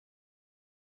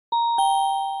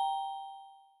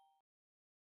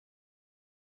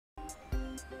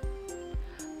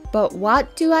But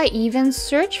what do I even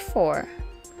search for?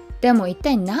 でも一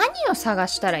体何を探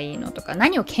したらいいのとか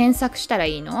何を検索したら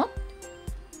いいの？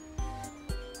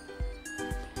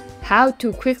 How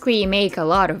to quickly make a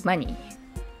lot of money.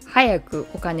 早く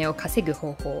お金を稼ぐ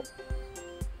方法。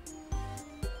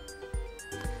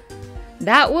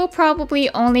That will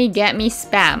probably only get me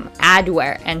spam,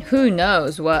 adware, and who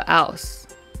knows what else.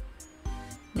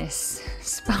 ね、ス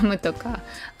パムとか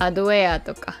アドウェア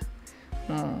とか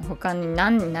もう他に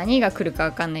何が来るか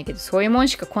分かんないけどそういうもん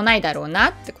しか来ないだろうな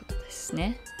ってことです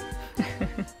ね。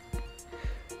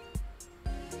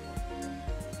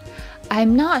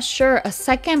I'm not sure a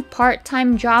second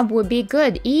part-time job would be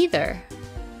good either.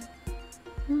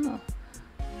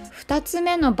 2つ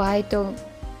目のバイト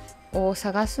を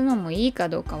探すのもいいか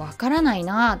どうかわからない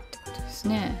なってことです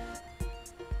ね。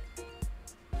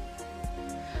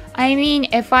I mean,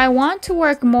 if I want to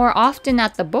work more often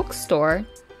at the bookstore,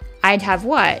 I'd have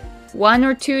what? 1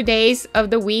 or 2 days of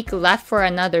the week left for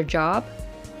another job?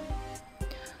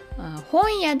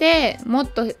 本屋でも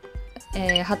っと、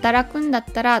働くんだっ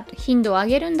たら、頻度を上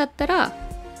げるんだったら、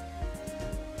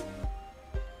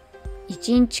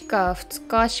1日か2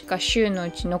日しか週の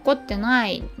うち残ってな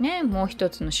いね、もう一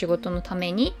つの仕事のた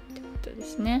めにってことで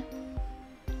すね。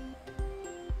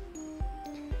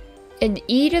It'd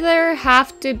either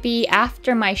have to be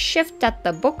after my shift at the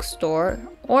bookstore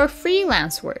or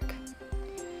freelance work.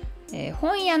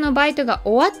 本屋のバイトが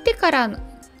終わってから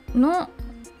の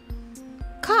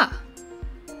か、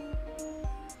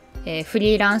フ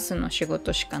リーランスの仕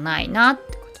事しかないなっ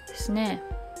てことですね。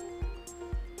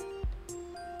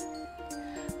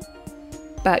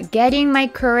But getting my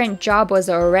current job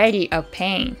was already a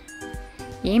pain.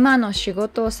 今の仕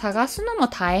事を探すのも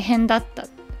大変だった。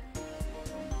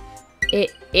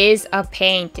It is a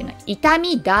pain っていうのは痛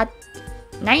みだ。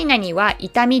何々は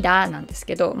痛みだなんです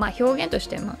けど、まあ表現とし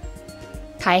ては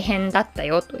大変だった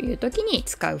よという時に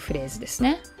使うフレーズです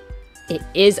ね。It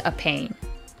is a pain.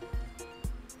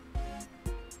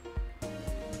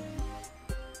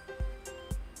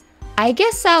 I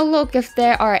guess I'll look if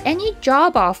there are any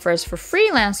job offers for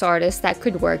freelance artists that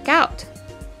could work out.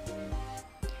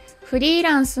 フリー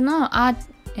ランスのアー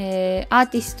テ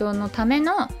ィストのため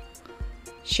の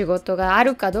仕事があ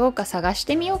るかどうか探し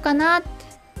てみようかなっ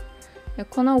て。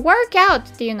この work out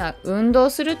っていうのは運動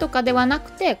するとかではな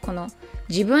くて、この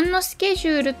自分のスケジ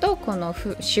ュールとこの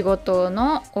仕事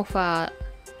のオファー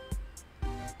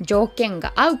条件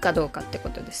が合うかどうかってこ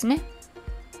とですね。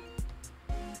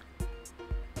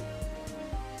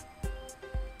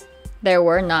There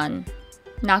were none.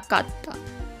 なかった。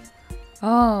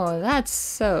Oh, that's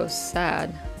so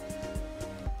sad.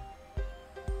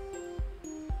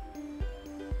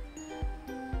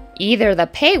 Either the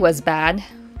pay was bad,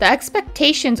 the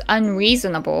expectations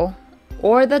unreasonable,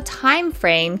 or the time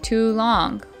frame too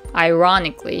long,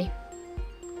 ironically.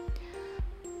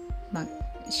 ま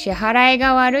あ、支払い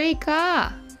が悪い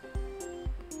か、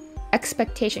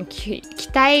expectation 期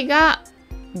待が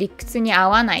理屈に合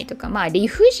わないとか、まあ理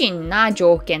不尽な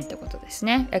条件ってことです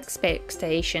ね。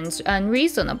Expectations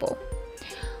unreasonable.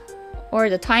 Or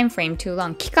the time frame too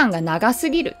long. 期間が長す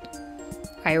ぎる。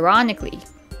Ironically.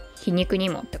 皮肉に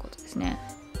もってことですね。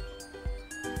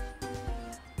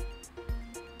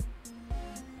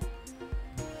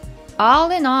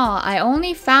All in all, I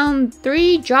only found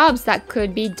 3 jobs that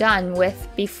could be done with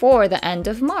before the end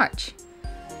of March.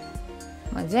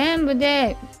 まあ、全部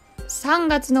で3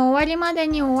月の終わりまで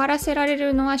に終わらせられ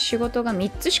るのは仕事が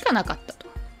3つしかなかったと。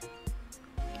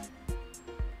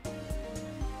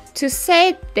To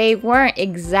say they weren't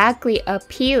exactly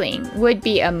appealing would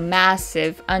be a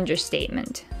massive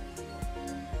understatement.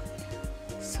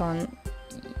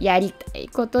 やりたい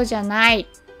ことじゃないっ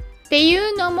てい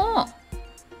うのも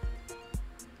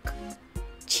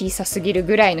小さすぎる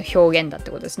ぐらいの表現だっ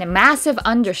てことですね。Massive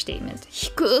understatement。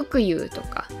低く言うと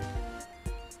か。っ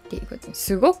ていうこと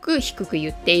すごく低く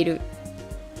言っている。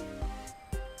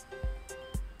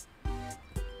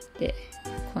で、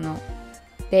この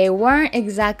They weren't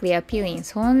exactly appealing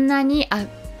そんなに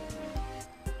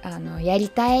やり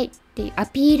たいっていうア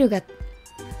ピールが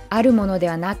あるもので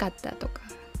はなかったとか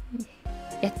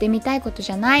やってみたいこと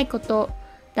じゃないこと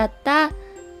だったっ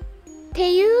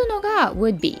ていうのが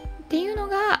would be っていうの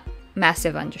が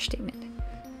massive understatement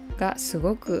がす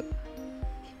ごく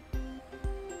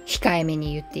控えめ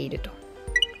に言っていると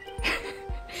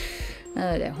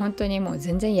なので本当にもう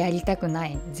全然やりたくな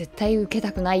い絶対受け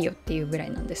たくないよっていうぐら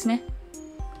いなんですね。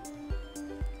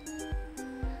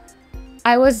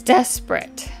I was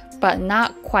desperate but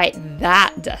not quite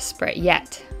that desperate yet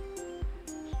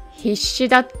必死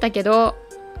だったけど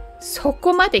そ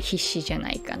こまで必死じゃ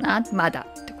ないかなまだ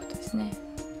ってことですね。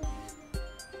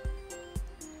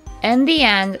In the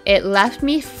end, it left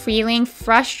me feeling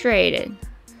frustrated.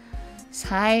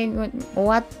 最後に終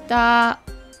わった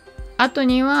後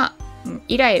には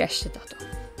イライラしてたと。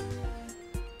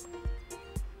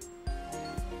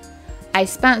I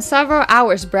spent several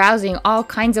hours browsing all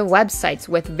kinds of websites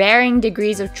with varying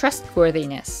degrees of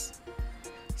trustworthiness.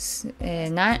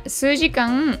 数時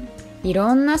間い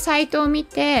ろんなサイトを見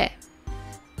て、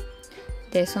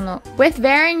でその with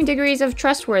varying degrees of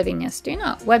trustworthiness というの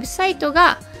はウェブサイト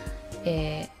が、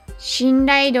信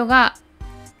頼度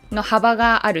の幅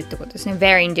があるってことですね。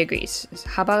varying degrees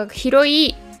幅が広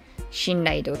い信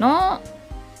頼度の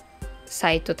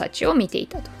サイトたちを見てい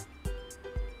たと。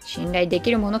信頼でき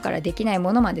るものからできない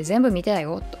ものまで全部見てた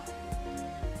よと。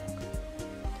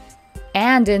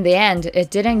And in the end,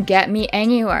 it didn't get me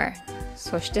anywhere.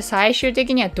 そして最終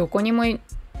的にはどこにも行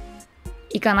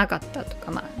かなかったと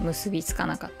か、結びつか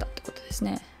なかったってことです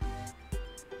ね。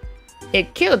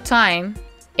It killed time.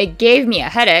 It gave me a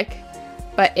headache,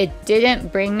 but it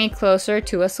didn't bring me closer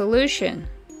to a solution.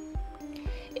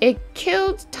 It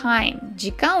killed time.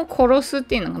 時間を殺すっ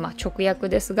ていうのが直訳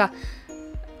ですが、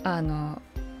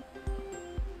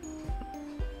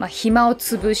暇を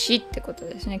潰しってこと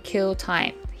ですね。kill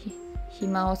time。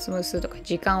暇を潰すとか、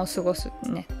時間を過ごす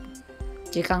ね。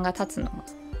時間が経つのが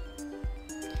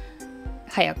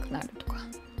早くなるとか。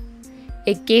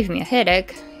It gave me a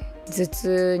headache. 頭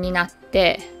痛になっ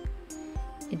て、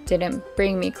It didn't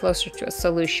bring me closer to a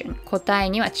solution. 答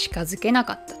えには近づけな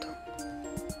かったと。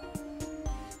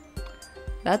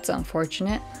That's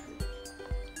unfortunate.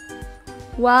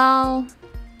 Well,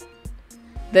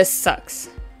 this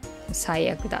sucks. 最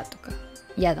悪だとか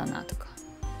嫌だなとか。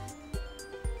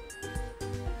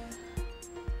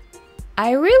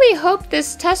I really hope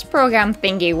this test program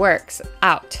thingy works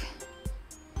out.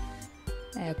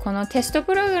 このテスト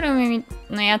プログラム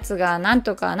のやつがなん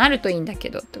とかなるといいんだけ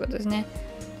どってことですね。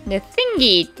で、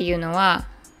thingy っていうのは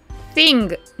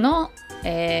thing の、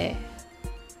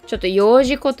ちょっと幼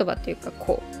児言葉というか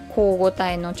交互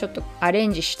体のちょっとアレ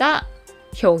ンジした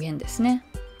表現ですね。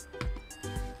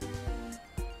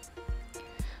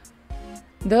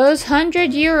Those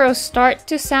 100 euros start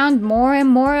to sound more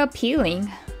and more appealing.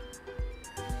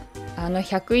 あの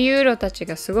100ユーロたち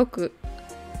がすごく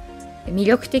魅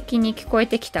力的に聞こえ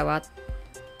てきたわ。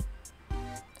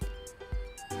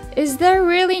Is there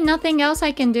really nothing else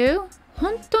I can do?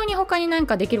 本当に他に何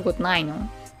かできることないの？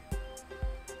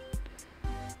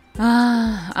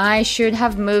 I should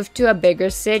have moved to a bigger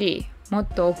city. もっ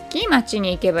と大きい町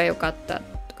に行けばよかった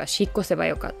とか、引っ越せば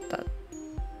よかった。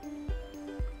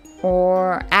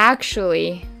Or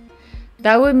actually,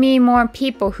 that would mean more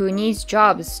people who needs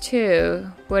jobs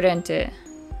too, wouldn't it?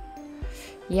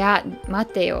 いや、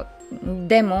待てよ。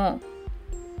でも、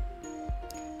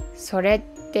それ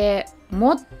って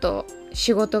もっと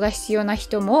仕事が必要な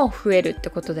人も増えるって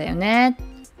ことだよね。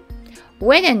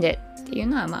Wouldn't it? っていう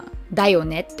のはだよ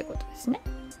ねってことですね。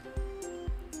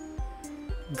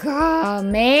God,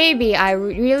 maybe I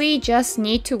really just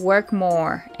need to work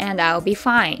more and I'll be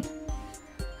fine.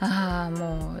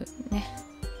 もうね、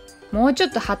もうちょ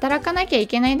っと働かなきゃい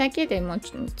けないだけでもう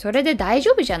それで大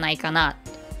丈夫じゃないかな。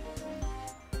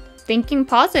Thinking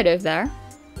positive there.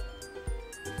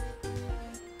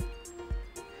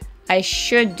 I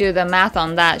should do the math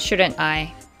on that, shouldn't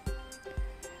I?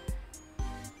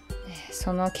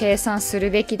 その計算する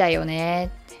べきだよ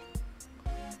ね。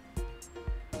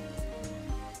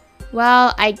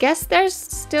Well, I guess there's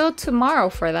still tomorrow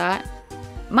for that.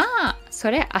 そ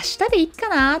れ明日でいいか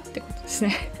なってことです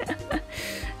ね。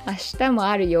明日も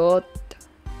あるよ。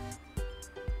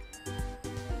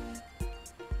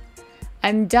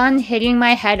I'm done hitting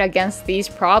my head against these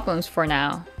problems for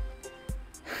now.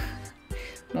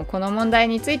 もうこの問題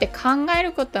について考え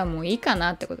ることはもういいか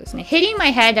なってことですね。Hitting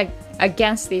my head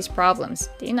against these problems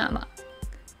っていうのは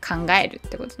考えるっ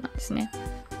てことなんですね。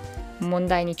問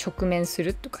題に直面す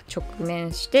るとか直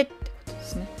面してってことで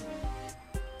すね。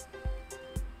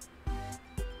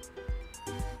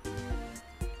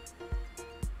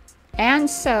And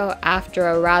so, after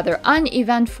a rather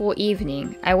uneventful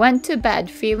evening, I went to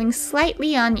bed feeling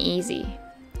slightly uneasy.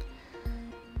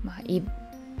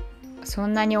 そ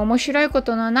んなに面白いこ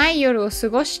とのない夜を過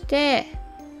ごして、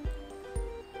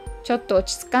ちょっと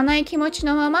落ち着かない気持ち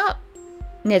のまま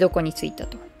寝床についた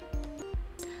と。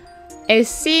It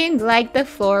seemed like the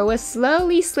floor was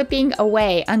slowly slipping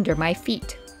away under my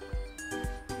feet.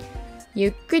 ゆ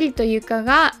っくりと床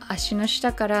が足の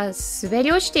下から滑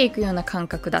り落ちていくような感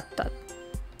覚だった。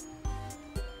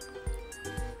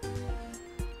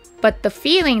But the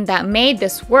feeling that made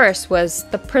this worse was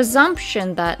the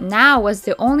presumption that now was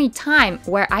the only time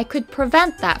where I could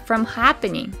prevent that from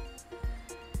happening.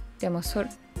 でも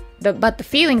But the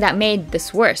feeling that made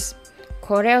this worse.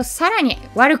 これをさらに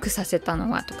悪くさせた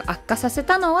のはとか悪化させ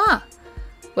たのは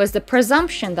was the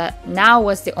presumption that now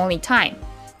was the only time.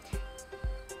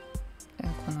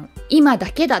 この今だ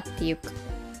けだっていう、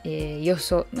予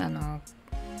想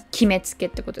決めつけっ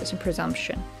てことですね。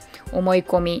presumption 思い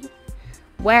込み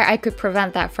where I could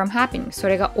prevent that from happening. そ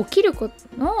れが起きること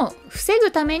を防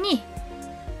ぐために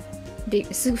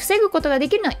防ぐことがで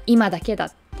きるのは今だけだ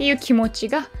っていう気持ち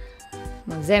が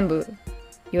もう全部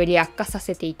より悪化さ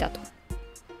せていたと。